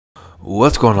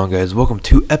What's going on, guys? Welcome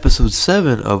to episode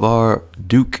 7 of our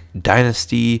Duke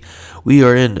Dynasty. We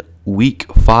are in week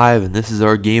 5 and this is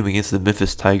our game against the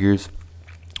Memphis Tigers.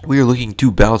 We are looking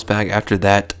to bounce back after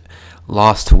that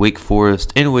loss to Wake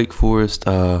Forest. Kind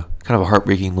of a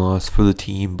heartbreaking loss for the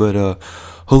team, but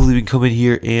hopefully we can come in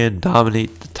here and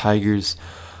dominate the Tigers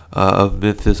of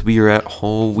Memphis. We are at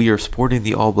home. We are sporting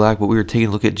the all black, but we are taking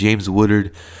a look at James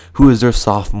Woodard, who is their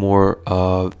sophomore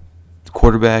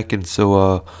quarterback, and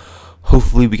so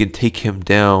hopefully we can take him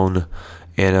down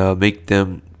and make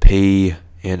them pay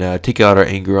and take out our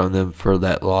anger on them for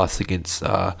that loss against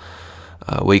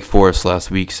Wake Forest last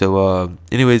week. So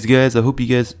anyways, guys, I hope you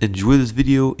guys enjoy this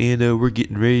video, and we're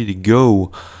getting ready to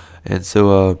go. And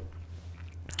so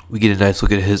we get a nice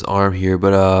look at his arm here.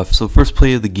 But so first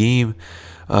play of the game,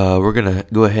 we're gonna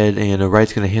go ahead and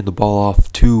Wright's gonna hand the ball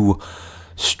off to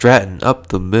Stratton up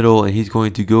the middle, and he's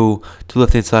going to go to the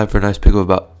left hand side for a nice pick of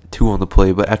about 2 on the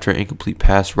play. But after an incomplete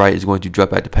pass, Wright is going to drop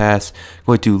back to pass,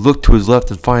 going to look to his left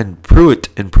and find Pruitt,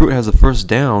 and Pruitt has a first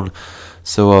down.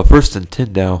 So first and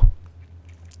 10 now,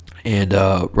 and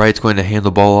Wright's going to hand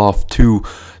the ball off to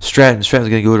Stratton. Stratton's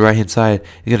going to go to the right hand side.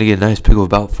 He's going to get a nice pick of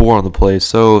about 4 on the play.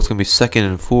 So it's going to be 2nd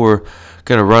and 4.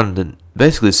 Going to run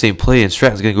basically the same play, and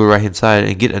Stratton's going to go to the right hand side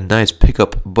and get a nice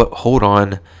pickup. But hold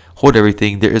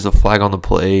everything. There is a flag on the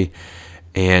play,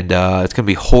 and it's going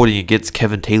to be holding against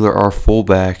Kevin Taylor, our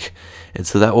fullback, and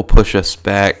so that will push us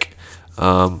back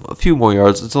a few more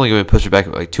yards. It's only going to push it back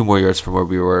like 2 more yards from where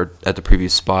we were at the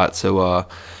previous spot. So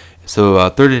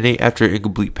 3rd and 8 after an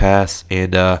incomplete pass,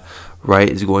 and Wright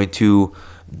is going to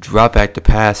drop back to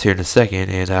pass here in a second,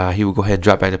 and he will go ahead and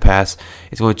drop back to pass.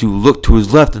 He's going to look to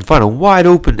his left and find a wide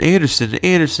open Anderson.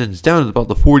 Anderson's down at about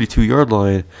the 42-yard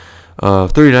line,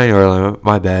 39-yard line,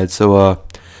 my bad. So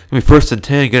going to be 1st and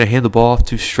 10, going to hand the ball off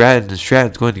to Stratton, and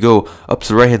Stratton's going to go up to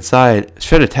the right-hand side,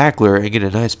 shred a tackler, and get a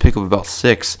nice pick of about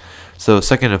 6. So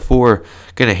 2nd and 4,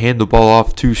 going to hand the ball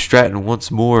off to Stratton once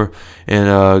more,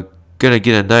 and going to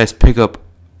get a nice pickup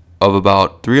of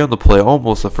about 3 on the play,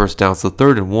 almost a first down. So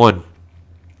 3rd and 1,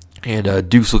 and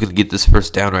Duke's looking to get this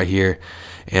first down right here,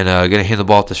 and going to hand the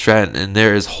ball off to Stratton, and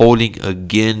there is holding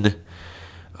again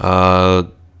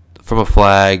from a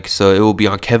flag, so it will be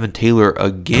on Kevin Taylor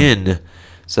again.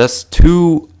 So that's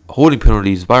 2 holding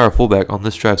penalties by our fullback on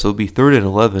this drive. So it'll be 3rd and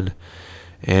 11,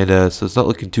 and so it's not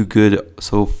looking too good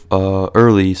so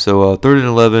early. So 3rd and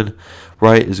 11,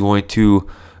 Wright is going to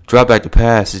drop back to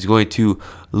pass. He's going to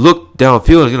look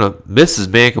downfield. He's going to miss his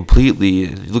man completely.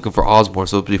 He's looking for Osborne.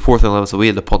 So it'll be 4th and 11. So we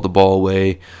had to punt the ball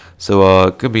away. So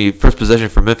going to be first possession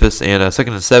for Memphis, and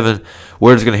 2nd and 7.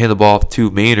 Ward's going to hand the ball off to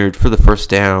Maynard for the first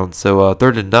down. So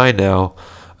 3rd and 9 now,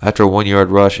 after a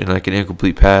 1-yard rush and like an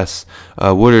incomplete pass.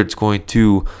 Woodard's going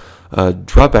to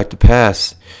drop back to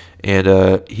pass,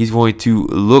 and he's going to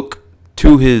look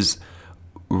to his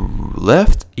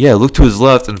left. Yeah, look to his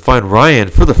left and find Ryan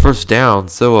for the first down.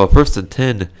 So 1st and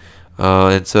 10,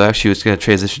 and so actually it's going to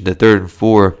transition to 3rd and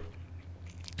 4,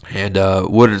 and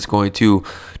Woodard's going to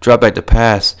drop back to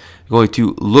pass, going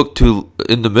to look to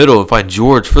in the middle and find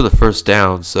George for the first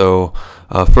down. So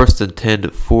 1st and 10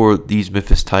 for these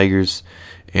Memphis Tigers,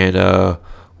 and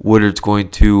Woodard's going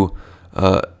to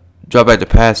drop back to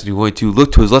pass, and he's going to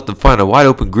look to his left and find a wide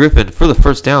open Griffin for the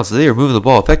first down. So they are moving the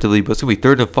ball effectively, but it's going to be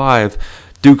 3rd and 5.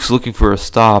 Duke's looking for a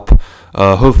stop,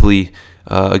 hopefully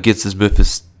against this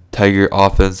Memphis Tiger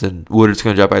offense, and Woodard's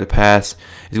going to drop back to pass.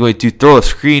 He's going to throw a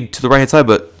screen to the right-hand side,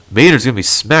 but Maynard's going to be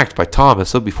smacked by Thomas.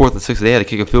 So it'll be 4th and 6. They had to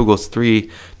kick a field goal. It's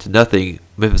 3-0.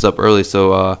 Memphis up early.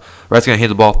 So Wright's going to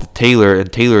hand the ball off to Taylor,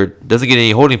 and Taylor doesn't get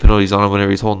any holding penalties on him whenever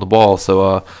he's holding the ball. So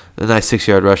a nice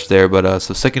 6-yard rush there. But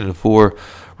so 2nd and 4,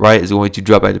 Wright is going to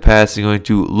drop back to pass. He's going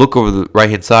to look over the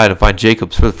right-hand side and find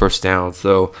Jacobs for the first down.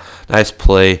 So nice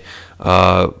play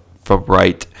from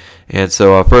Wright. And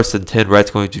so 1st and 10,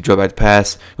 Wright's going to drop back to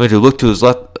pass. Going to look to his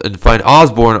left and find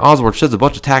Osborne. Osborne sheds a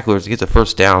bunch of tacklers and gets a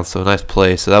first down. So nice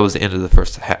play. So that was the end of the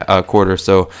first quarter.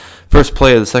 So first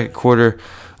play of the 2nd quarter,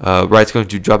 Wright's going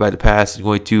to drop back to pass. He's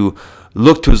going to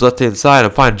look to his left-hand side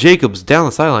and find Jacobs down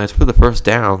the sidelines for the first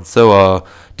down. So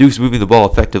Duke's moving the ball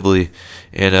effectively,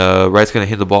 and Wright's going to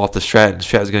hand the ball off to Stratton.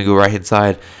 Stratton's going to go right-hand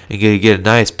side and get a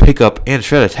nice pickup and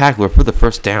shred a tackler for the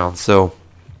first down. So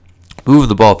moving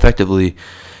the ball effectively.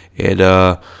 And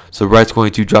so Wright's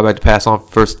going to drop back to pass on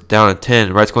 1st down and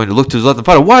 10. Wright's going to look to his left and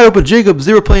find a wide open Jacobs.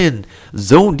 They were playing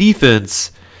zone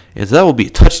defense, and so that will be a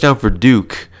touchdown for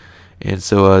Duke. And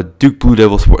so Duke Blue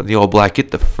Devils sporting the all black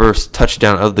get the first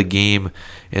touchdown of the game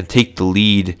and take the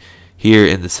lead here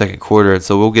in the 2nd quarter. And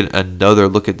so we'll get another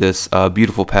look at this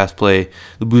beautiful pass play.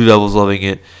 The Blue Devils loving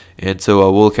it, and so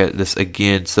we'll look at this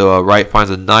again. So Wright finds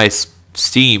a nice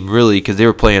seam, really, because they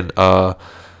were playing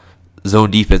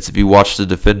zone defense. If you watch the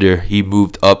defender, he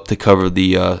moved up to cover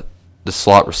the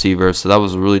slot receiver. So that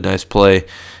was a really nice play.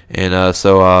 And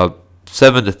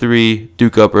 7-3,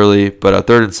 Duke up early, but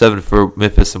 3rd and 7 for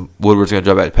Memphis, and Woodward's going to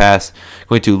drop back to pass.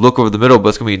 Going to look over the middle, but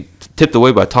it's going to be tipped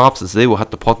away by Thompson, so they will have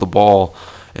to punt the ball.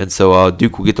 And so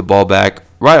Duke will get the ball back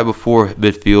right before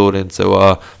midfield. And so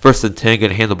 1st and 10,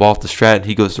 going to hand the ball off to Stratton.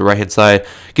 He goes to the right-hand side,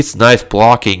 gets nice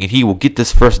blocking, and he will get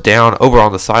this first down over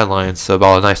on the sidelines. So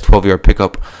about a nice 12-yard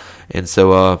pickup. And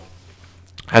so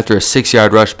after a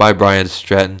 6-yard rush by Brian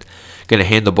Stratton, going to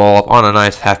hand the ball up on a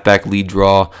nice halfback lead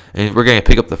draw, and we're going to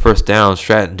pick up the first down.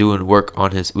 Stratton doing work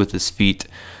on with his feet,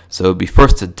 so it'll be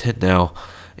 1st and 10 now.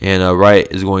 And Wright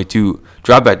is going to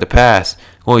drop back to pass,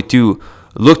 going to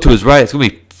look to his right. It's going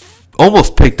to be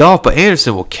almost picked off, but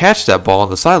Anderson will catch that ball on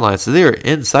the sideline. So they are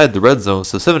inside the red zone.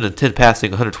 So 7 and 10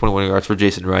 passing, 121 yards for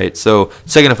Jason Wright. So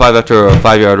 2nd and 5 after a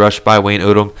 5-yard rush by Wayne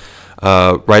Odom.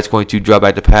 Wright's going to drop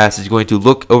back to pass. He's going to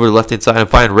look over the left-hand side and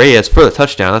find Reyes for the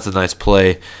touchdown. That's a nice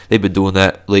play. They've been doing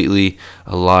that lately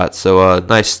a lot. So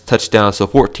nice touchdown. So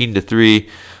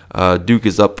 14-3. Duke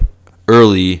is up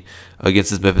early against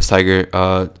this Memphis Tiger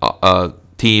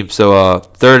team. So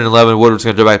 3rd and 11. Woodward's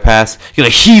going to drop back pass. He's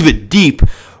going to heave it deep,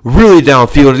 really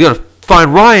downfield. He's going to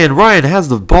find Ryan. Ryan has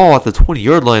the ball at the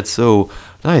 20-yard line. So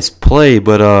nice play.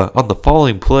 But on the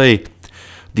following play,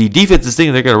 the defense is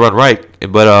thinking they're going to run right,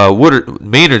 but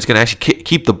Maynard's going to actually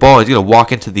keep the ball. He's going to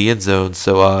walk into the end zone.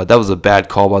 So that was a bad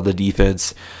call by the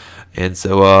defense. And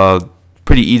so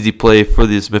pretty easy play for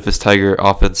this Memphis Tiger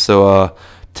offense. So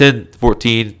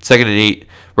 10-14, 2nd and 8.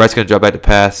 Wright's going to drop back to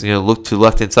pass. He's going to look to the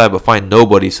left-hand side but find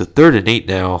nobody. So 3rd and 8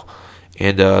 now.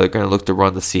 And they're going to look to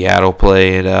run the Seattle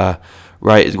play. And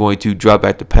Wright is going to drop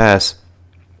back to pass.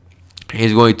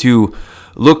 He's going to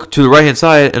look to the right-hand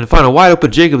side and find a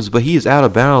wide-open Jacobs, but he is out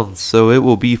of bounds. So it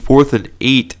will be 4th and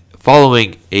 8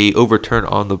 following a overturn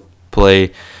on the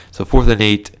play. So 4th and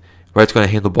 8. Wright's going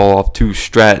to hand the ball off to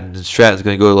Stratton, and Stratton's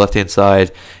going to go to the left-hand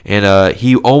side. And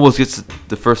he almost gets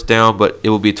the first down, but it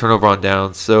will be a turnover on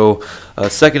down. So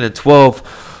 2nd and 12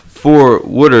 for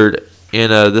Woodard in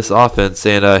this offense,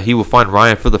 and he will find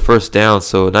Ryan for the first down.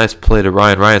 So a nice play to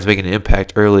Ryan. Ryan's making an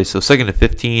impact early. So 2nd and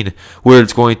 15,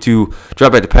 Woodard's going to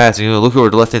drop back to pass. He's going to look over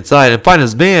to the left-hand side and find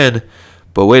his man.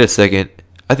 But wait a second.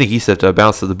 I think he stepped out of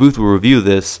bounds, so the booth will review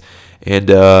this. And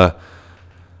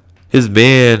his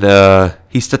man,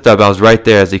 he stepped out of bounds right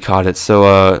there as he caught it.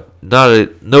 So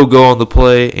no go on the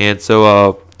play, and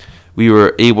so we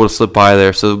were able to slip by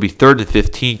there. So it'll be 3rd and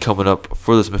 15 coming up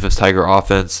for this Memphis Tiger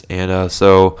offense. And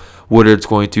so Woodard's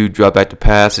going to drop back to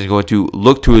pass and going to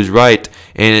look to his right,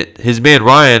 and his man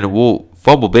Ryan will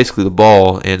fumble basically the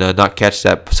ball and not catch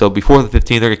that. So before the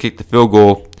 15, they're going to kick the field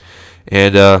goal,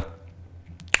 and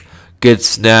good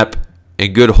snap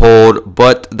and good hold,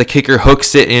 but the kicker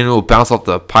hooks it and it will bounce off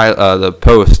the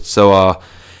post. So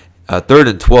 3rd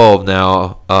and 12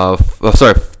 now.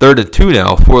 3rd and 2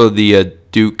 now for the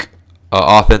Duke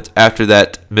offense after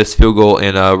that missed field goal,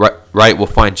 and Wright will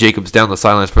find Jacobs down the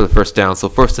sidelines for the first down. So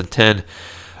 1st and 10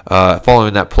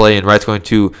 following that play, and Wright's going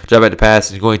to drive back to pass.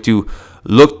 He's going to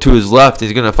look to his left.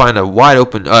 He's going to find a wide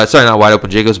open, not wide open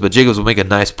Jacobs, but Jacobs will make a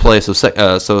nice play. So it's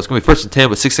going to be 1st and 10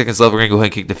 with 6 seconds left. We're going to go ahead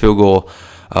and kick the field goal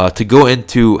to go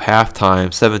into halftime,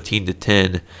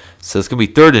 17-10. So it's going to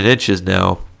be 3rd and inches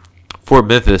now for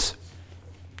Memphis.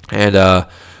 And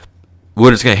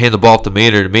Woodard's going to hand the ball off to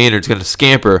Maynard. Maynard's going to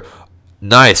scamper.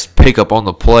 Nice pickup on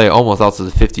the play, almost out to the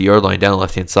 50-yard line down the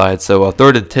left-hand side. So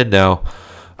 3rd and 10 now.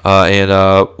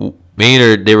 And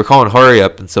Maynard, they were calling hurry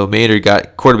up, and so Maynard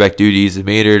got quarterback duties. And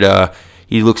Maynard,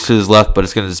 he looks to his left, but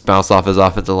it's going to just bounce off his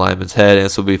offensive lineman's head, and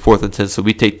so it'll be 4th and 10. So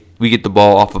we get the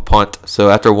ball off a punt.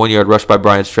 So after a 1-yard rush by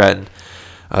Brian Stratton,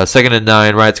 2nd and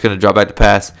 9, Wright's going to drop back to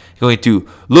pass. He's going to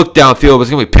look downfield, but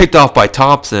it's going to be picked off by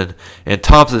Thompson, and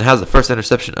Thompson has the first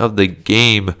interception of the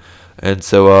game. And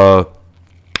so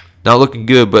not looking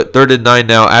good, but 3rd and 9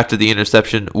 now after the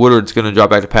interception. Woodard's going to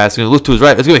drop back to pass. He's going to look to his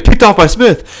right. It's going to be picked off by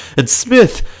Smith, and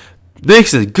Smith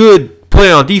makes a good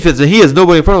play on defense, and he has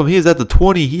nobody in front of him. He is at the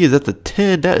 20. He is at the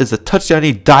 10. That is a touchdown.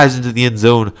 He dives into the end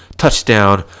zone.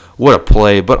 Touchdown. What a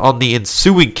play. But on the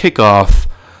ensuing kickoff,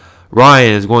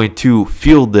 Ryan is going to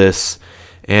field this,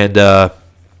 and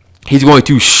he's going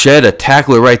to shed a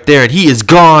tackler right there, and he is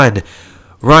gone.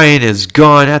 Ryan is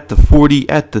gone at the 40,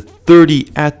 at the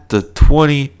 30, at the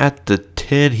 20, at the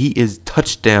 10. He is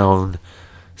touchdown,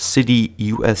 City,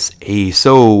 USA.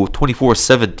 So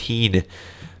 24-17.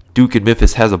 Duke and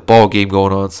Memphis has a ball game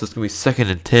going on. So it's going to be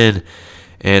 2nd and 10.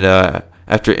 And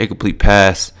after an incomplete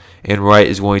pass, and Wright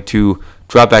is going to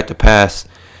drop back to pass.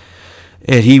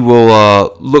 And he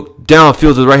will look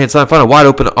downfield to the right-hand side, find a wide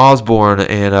open Osborne,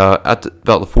 and at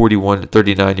about the 41 to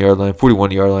 39 yard line,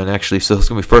 41 yard line actually. So it's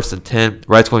going to be 1st and 10.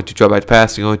 Wright's going to drop back to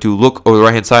pass. He's going to look over the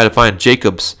right-hand side to find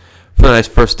Jacobs for a nice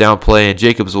first down play, and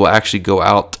Jacobs will actually go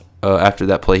out after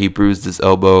that play. He bruised his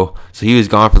elbow, so he was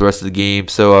gone for the rest of the game.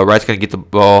 So Wright's going to get the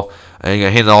ball and going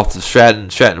to hand it off to Stratton.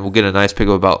 Stratton will get a nice pick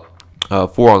of about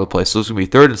 4 on the play. So it's going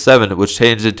to be 3rd and 7, which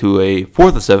changes into a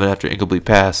 4th and 7 after incomplete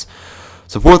pass.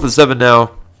 So 4th and 7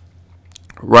 now.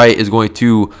 Wright is going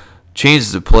to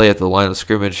change the play at the line of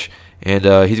scrimmage, and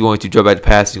he's going to drop back to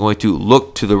pass. He's going to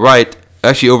look to the right,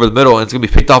 actually over the middle, and it's going to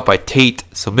be picked off by Tate.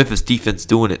 So Memphis defense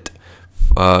doing it,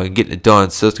 getting it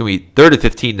done. So it's going to be 3rd and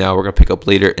 15 now. We're going to pick up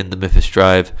later in the Memphis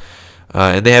drive,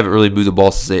 and they haven't really moved the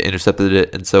ball since they intercepted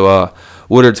it. And so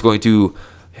Woodard's going to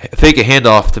fake a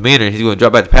handoff to Manor. He's going to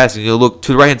drop back to pass. He's going to look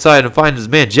to the right hand side and find his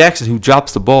man Jackson, who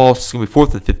drops the ball. It's going to be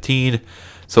 4th and 15.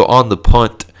 So on the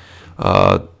punt,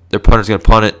 their punter's going to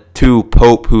punt it to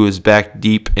Pope, who is back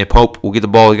deep, and Pope will get the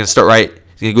ball. He's going to start right.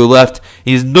 He's going to go left.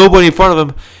 He has nobody in front of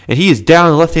him, and he is down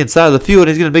on the left-hand side of the field, and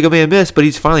he's going to make a man miss, but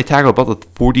he's finally tackled about the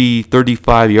 40,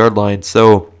 35-yard line.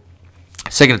 So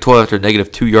 2nd and 12 after a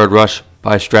negative 2-yard rush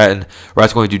by Stratton.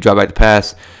 Wright's going to drop back to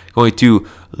pass, going to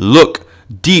look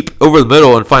deep over the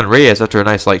middle and find Reyes after a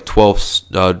nice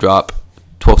 12-step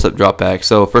drop back.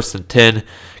 So 1st and 10.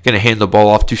 Going to hand the ball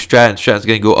off to Stratton. Stratton's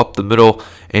going to go up the middle,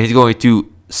 and he's going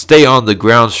to stay on the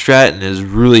ground. Stratton is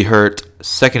really hurt.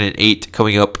 2nd and 8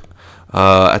 coming up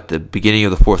at the beginning of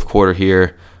the 4th quarter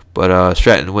here. But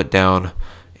Stratton went down,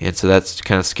 and so that's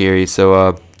kind of scary.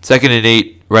 So 2nd and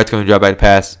 8, Wright's going to drop back to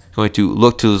pass. Going to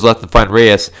look to his left and find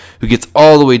Reyes, who gets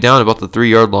all the way down about the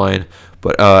 3-yard line.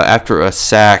 But after a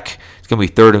sack, it's going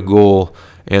to be 3rd and goal.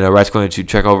 And Wright's going to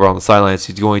check over on the sidelines.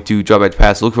 He's going to drop back to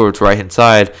pass, look over to the right-hand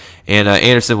side, and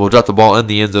Anderson will drop the ball in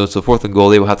the end zone. So 4th and goal,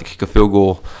 they will have to kick a field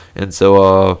goal. And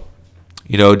so,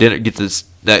 didn't get this.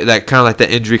 That kind of like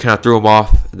that injury kind of threw them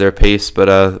off their pace. But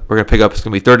we're going to pick up. It's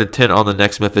going to be 3rd and 10 on the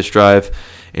next Memphis drive.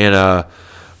 And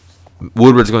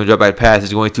Woodward's going to drop back to pass.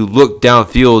 He's going to look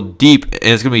downfield deep, and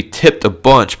it's going to be tipped a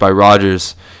bunch by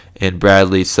Rogers and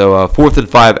Bradley. So 4th and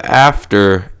 5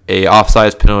 after a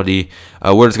offsides penalty.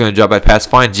 Woodard's going to drop back pass,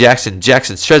 find Jackson.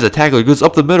 Jackson shreds a tackle. He goes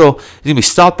up the middle. He's going to be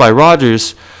stopped by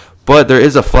Rogers, but there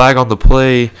is a flag on the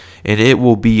play, and it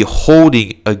will be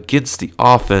holding against the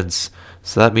offense.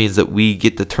 So that means that we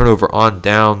get the turnover on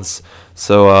downs.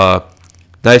 So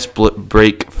nice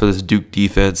break for this Duke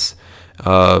defense.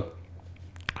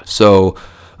 So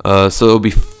it'll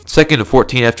be 2nd and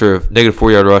 14 after a negative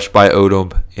 4-yard rush by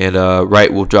Odom, and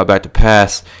Wright will drop back to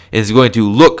pass, and he's going to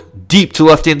look deep to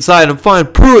left-hand side and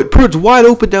find Pruitt. Pruitt's wide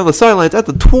open down the sidelines at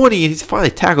the 20, and he's finally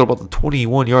tackled about the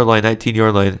 21-yard line,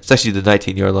 19-yard line. It's actually the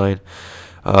 19-yard line.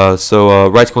 So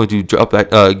Wright's going to drop back,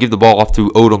 give the ball off to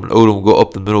Odom, and Odom will go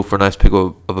up the middle for a nice pick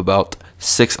of about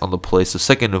 6 on the play. So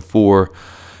 2nd and 4,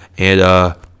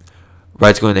 and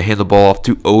Wright's going to hand the ball off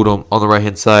to Odom on the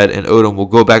right-hand side, and Odom will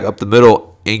go back up the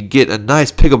middle and get a nice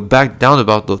pickup back down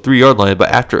about the 3-yard line. But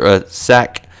after a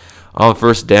sack on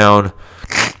 1st down,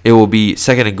 it will be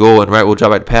 2nd and goal, and Wright will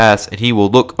drop back pass, and he will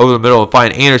look over the middle and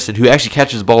find Anderson, who actually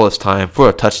catches the ball this time for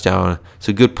a touchdown.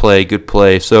 So good play, good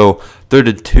play. So 3rd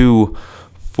and 2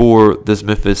 for this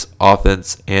Memphis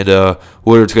offense, and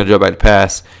Woodard's going to drop back to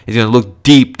pass. He's going to look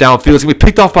deep downfield. It's going to be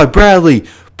picked off by Bradley.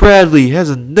 Bradley has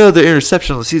another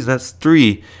interception on the season. That's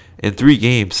 3 in 3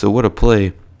 games. So what a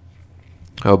play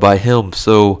by him.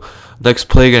 So next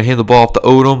play, going to hand the ball off to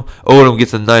Odom. Odom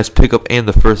gets a nice pickup and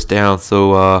the 1st down.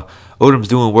 So Odom's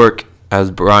doing work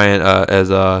as Brian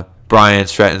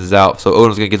Stratton is out. So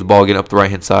Odom's going to get the ball, get up the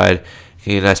right-hand side.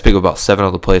 He get a nice pick of about 7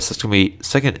 on the play. So it's going to be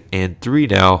 2nd and 3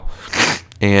 now.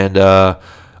 And Odom's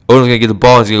going to get the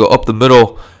ball. He's going to go up the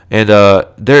middle. And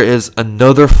there is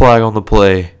another flag on the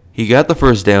play. He got the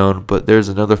 1st down, but there's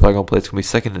another flag on the play. It's going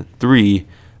to be 2nd and 3.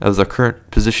 That was our current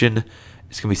position.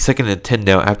 It's going to be 2nd and 10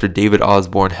 now after David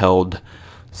Osborne held.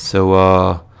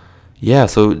 So, yeah,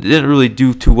 so it didn't really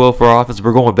do too well for our offense.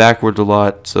 We're going backwards a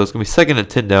lot. So it's going to be 2nd and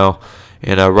 10 now.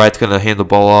 And Wright's going to hand the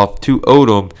ball off to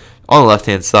Odom on the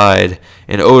left-hand side.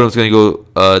 And Odom's going to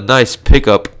go nice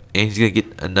pickup. And he's going to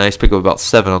get a nice pickup of about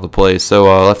 7 on the play. So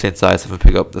left-hand side, 7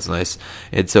 pickup. That's nice.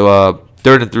 And so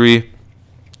 3rd and 3.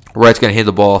 Wright's going to hand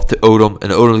the ball off to Odom.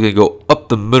 And Odom's going to go up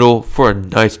the middle for a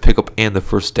nice pickup and the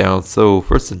 1st down. So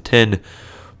 1st and 10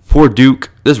 for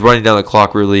Duke. This is running down the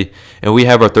clock, really. And we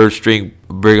have our 3rd string,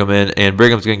 Brigham, in. And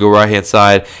Brigham's going to go right-hand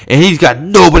side. And he's got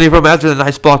nobody from after the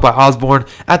nice block by Osborne.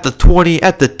 At the 20,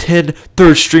 at the 10,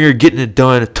 3rd stringer getting it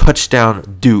done.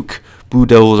 Touchdown, Duke. Blue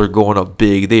Devils are going up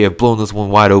big. They have blown this one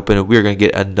wide open. And we're going to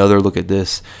get another look at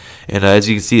this. And as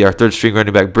you can see, our third string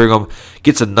running back Brigham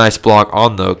gets a nice block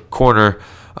on the corner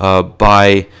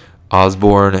by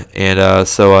Osborne, and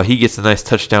so he gets a nice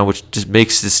touchdown, which just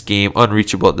makes this game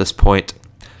unreachable at this point.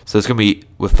 So it's going to be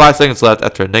with 5 seconds left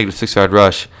after a negative 6-yard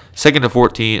rush. Second and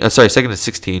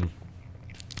 16.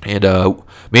 And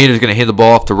Maynard's going to hand the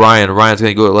ball off to Ryan. Ryan's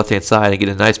going to go to the left-hand side and get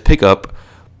a nice pickup.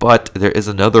 But there is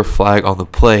another flag on the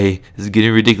play. This is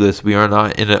getting ridiculous. We are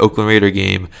not in an Oakland Raider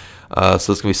game. So it's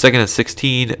going to be second and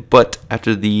 16. But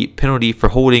after the penalty for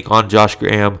holding on Josh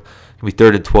Graham, it's going to be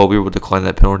third and 12. We will decline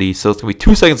that penalty. So it's going to be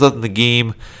 2 seconds left in the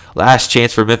game. Last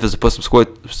chance for Memphis to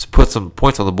put some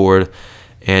points on the board.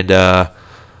 And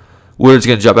Woodard's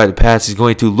going to drop back to pass. He's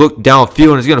going to look downfield,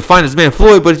 and he's going to find his man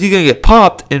Floyd, but he's going to get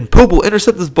popped, and Pope will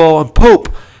intercept this ball, and Pope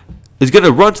is going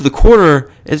to run to the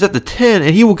corner, and it's at the 10,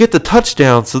 and he will get the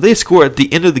touchdown. So they score at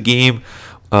the end of the game.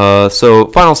 So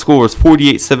final score was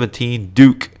 48-17,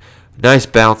 Duke. Nice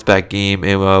bounce back game,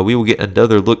 and we will get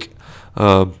another look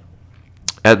at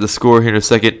the score here in a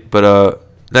second. But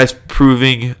nice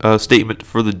proving statement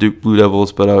for the Duke Blue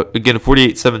Devils. But again,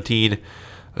 48-17,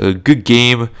 a good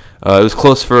game. It was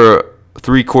close for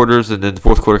 3 quarters, and then the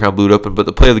fourth quarter kind of blew it open. But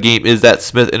the play of the game is that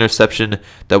Smith interception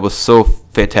that was so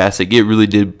fantastic. It really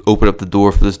did open up the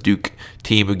door for this Duke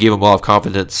team. It gave them a lot of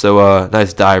confidence. So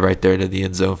nice dive right there into the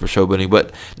end zone for showboating.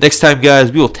 But next time,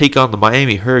 guys, we will take on the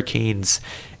Miami Hurricanes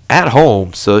at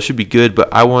home. So it should be good.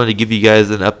 But I wanted to give you guys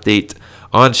an update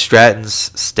on Stratton's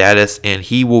status, and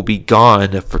he will be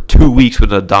gone for 2 weeks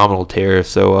with an abdominal tear.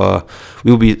 So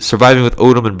we will be surviving with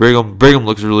Odom and Brigham. Brigham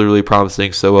looks really, really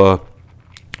promising. So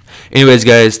anyways,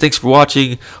 guys, thanks for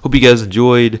watching. Hope you guys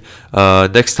enjoyed.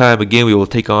 Next time, again, we will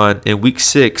take on, in Week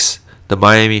 6, the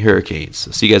Miami Hurricanes.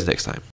 So see you guys next time.